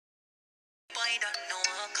I don't know,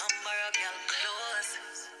 come borrow girl clothes.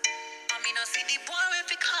 I mean, no see the boy if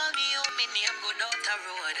he call me out, me name go down the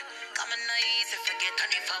road. Come on, not easy forget,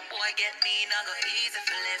 and if a boy get me, not go easy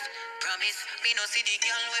for left. Promise, me no see the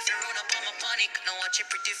girl if you run up on my panic. Now watch your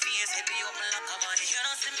pretty face, hit me up like a body. You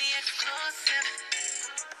don't see me exclusive.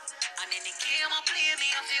 And in the game I play, me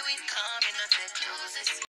I feel it coming, not the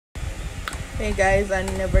closest. Hey guys, I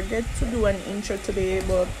never get to do an intro today,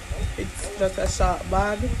 but it's just a short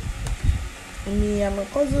bag. Me and my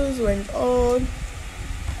cousins went out,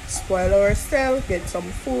 spoil ourselves, get some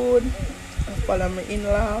food, follow my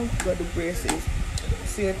in-law, go to braces.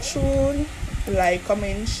 See you soon. Like,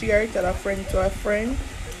 comment, share, tell a friend to a friend.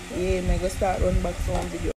 Yeah, I'm gonna start run back some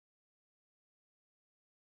video.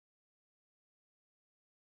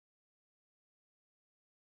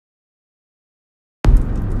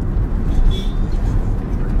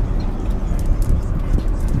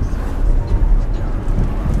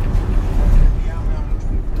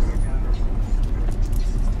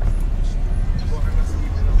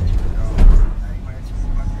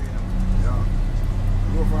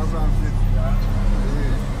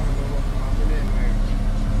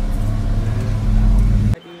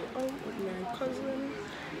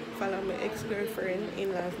 Follow my ex-girlfriend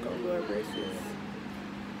in-laws come to our braces.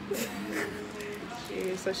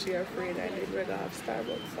 So she afraid I did rather have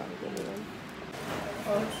Starbucks and go home.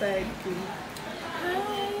 Outside clean.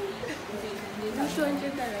 Hi! I'm showing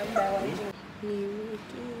you that I'm watching. Me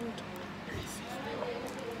making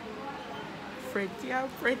Fretty and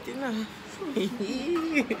Fretty now.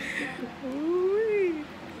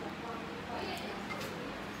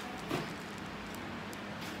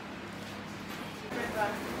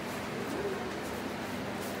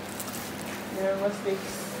 There was this.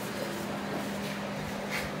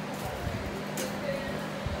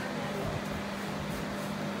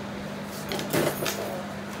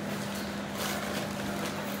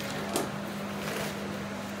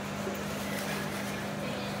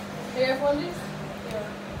 Here for this? Yeah.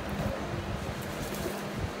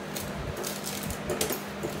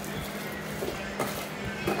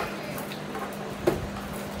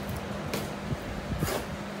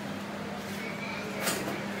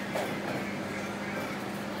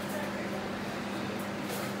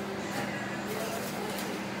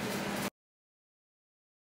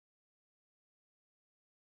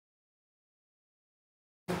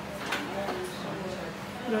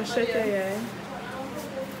 No shake your eye.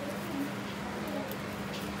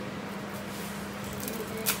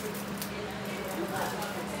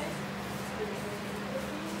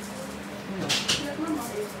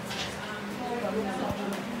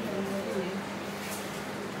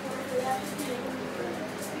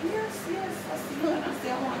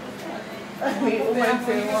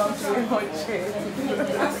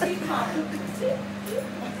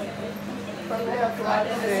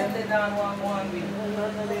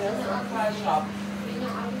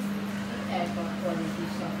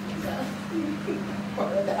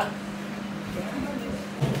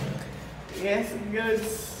 Yes,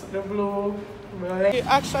 yes, the blue.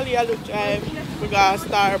 Actually, I look drive. We got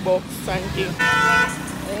Starbucks and things.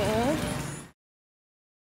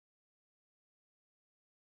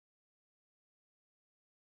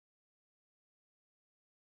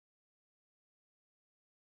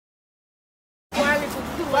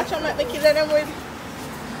 Watch out, make me kill them with.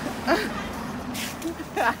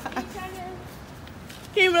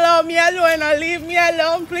 Keep love me alone and leave me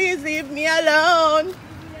alone. Please leave me alone.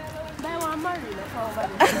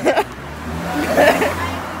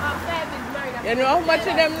 You know how much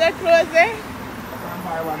of them they close there?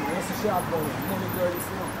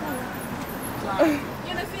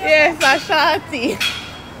 Yes, a shorty.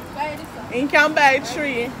 You can buy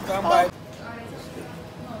 3.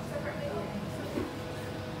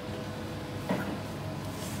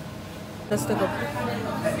 Let's take up.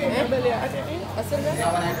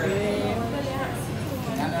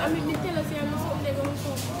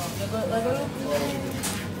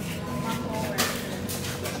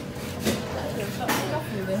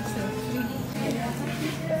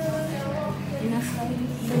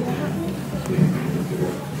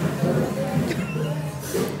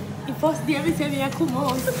 Il first day we say we come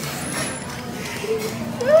out.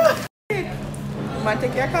 Ma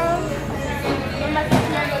take your car?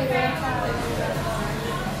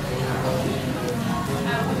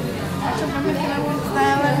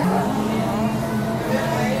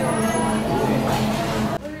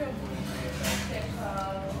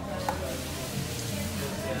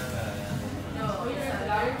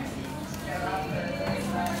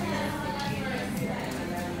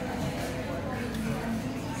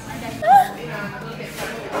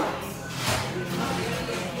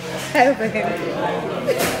 Heaven.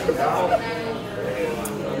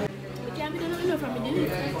 Can't be done enough from me.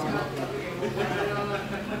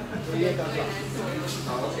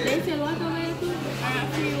 They sell water over here too.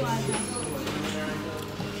 Free water.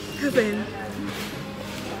 Heaven.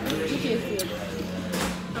 Which is it?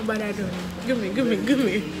 But I don't. Give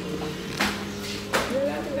me.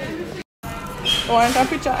 Want a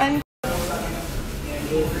picture and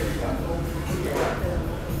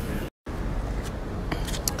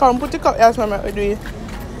come put the cup here so I do it.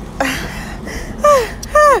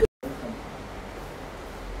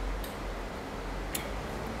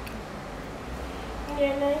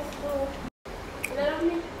 Yeah, nice. Love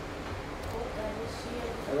me.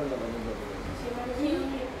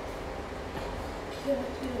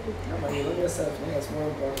 You love yourself, yeah, that's more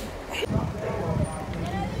important.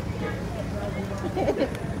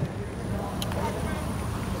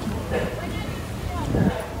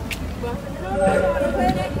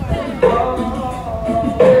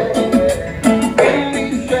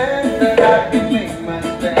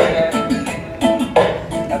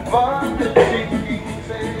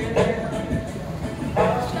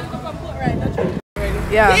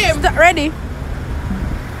 Yeah. Yeah, ready?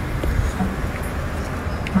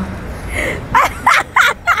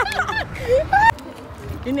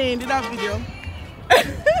 You know, did that video.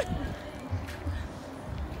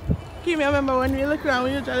 Kim, you remember when we look around,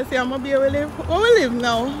 we usually say, I'm going to be able to live. Where we live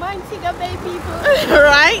now? Montego Bay people.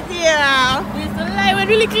 Right? Yeah. We used to lie when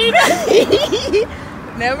we really clean.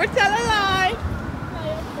 Never tell a lie.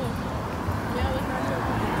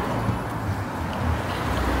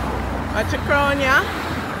 Watch your crown, yeah?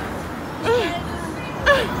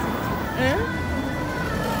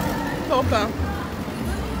 Coca.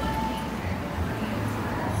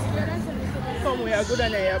 Come, we are good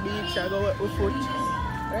on your beach. I go with foot.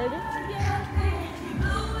 Ready?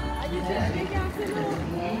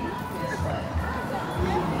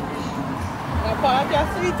 Now, park your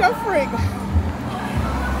sweet or freak.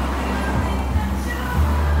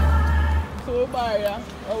 So, barrier.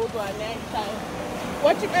 I will go next time.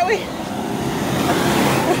 Watch it, baby.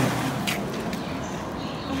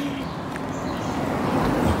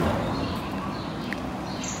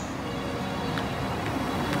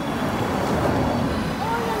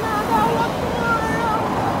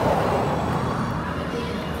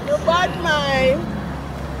 Bad mind.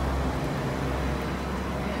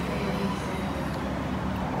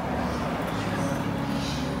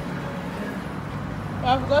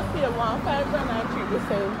 I've got to see a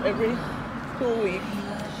 1,500 every 2 weeks.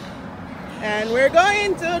 And we're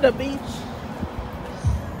going to the beach.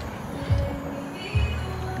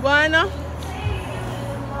 Bueno.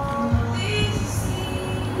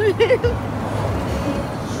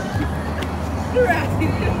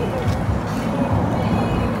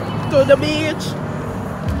 To the beach.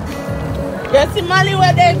 Yes, in Mali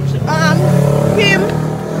where they Kim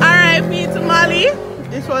R.I.P. to Mali.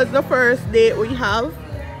 This was the first date we have.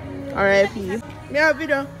 R.I.P. Me have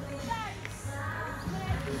video.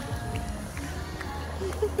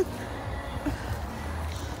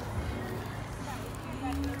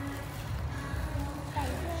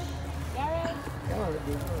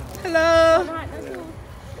 Hello.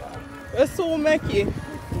 It's so Mickey.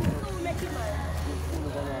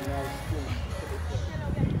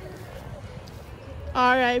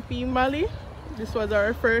 R.I.P. Mali. This was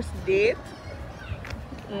our first date.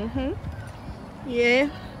 Yeah,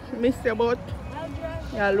 missed your boat.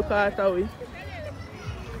 Yeah, look at how we.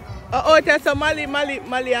 Oh, that's a Mali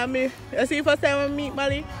and me. You see, first time we meet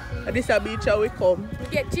Mali, at this beach how we come. We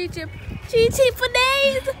get Chi-Chi for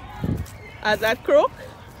days. As that crook.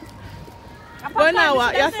 When I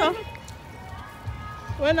walk, yes, sir.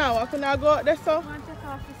 When I walk, can I go out there, sir?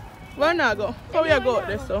 When I go? How we go out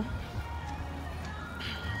there, sir?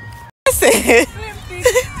 Tick, tick,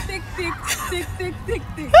 tick, tick, tick, tick,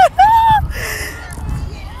 tick.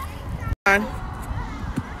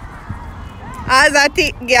 As a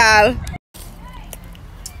thick girl.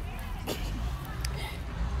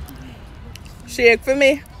 Shake for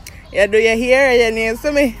me. You do your hair and your nails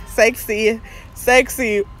for me. Sexy.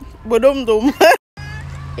 Sexy. Budum dum.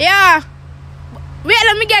 Yeah. Wait,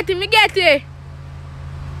 let me get it.